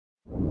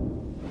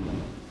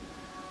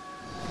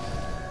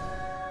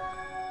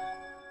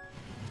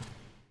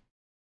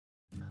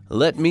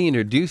Let me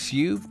introduce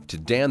you to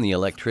Dan the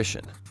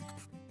electrician.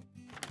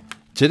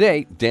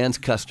 Today, Dan's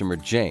customer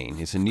Jane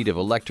is in need of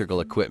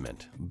electrical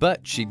equipment, but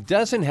she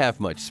doesn't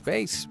have much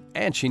space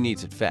and she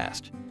needs it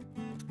fast.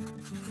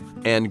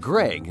 And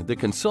Greg, the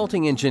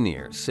consulting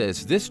engineer,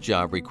 says this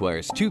job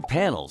requires 2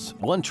 panels,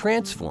 1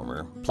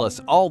 transformer, plus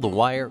all the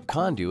wire,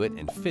 conduit,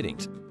 and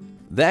fittings.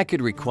 That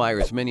could require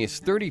as many as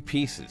 30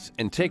 pieces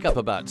and take up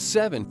about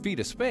 7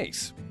 feet of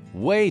space.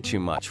 Way too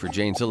much for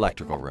Jane's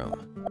electrical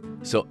room.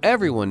 So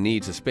everyone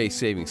needs a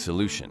space-saving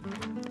solution.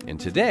 And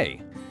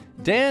today,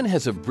 Dan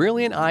has a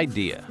brilliant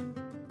idea.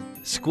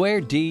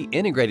 Square D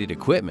integrated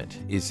equipment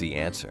is the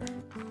answer.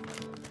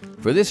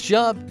 For this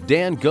job,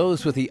 Dan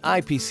goes with the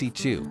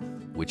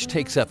IPC2, which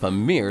takes up a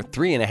mere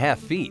 3.5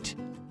 feet,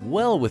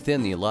 well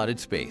within the allotted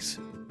space.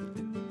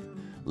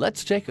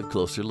 Let's take a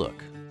closer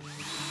look.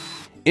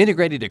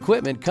 Integrated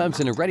equipment comes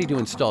in a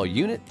ready-to-install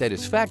unit that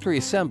is factory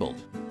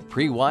assembled,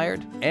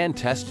 pre-wired, and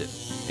tested,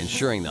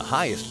 ensuring the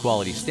highest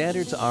quality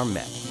standards are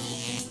met.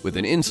 With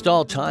an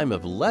install time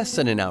of less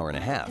than an hour and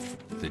a half,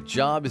 the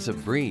job is a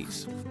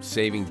breeze,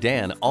 saving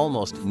Dan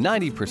almost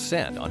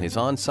 90% on his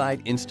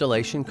on-site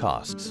installation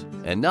costs.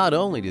 And not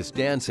only does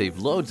Dan save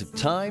loads of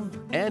time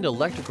and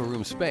electrical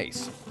room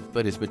space,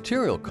 but his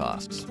material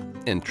costs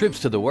and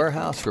trips to the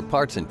warehouse for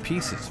parts and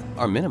pieces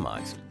are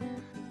minimized.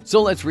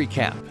 So let's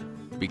recap.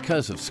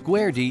 Because of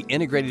Square D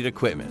integrated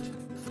equipment,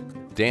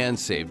 Dan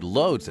saved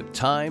loads of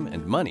time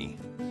and money.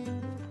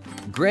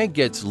 Greg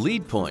gets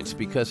lead points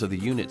because of the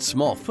unit's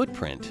small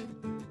footprint.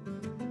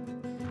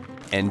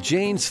 And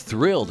Jane's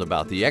thrilled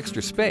about the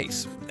extra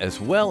space, as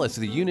well as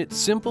the unit's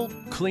simple,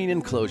 clean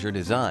enclosure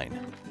design.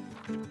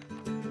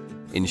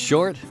 In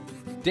short,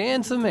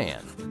 Dan's the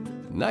man.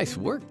 Nice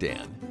work,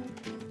 Dan.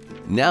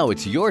 Now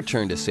it's your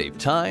turn to save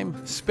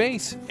time,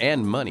 space,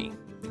 and money.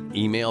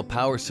 Email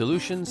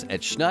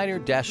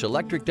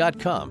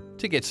powersolutions@schneider-electric.com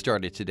to get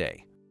started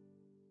today.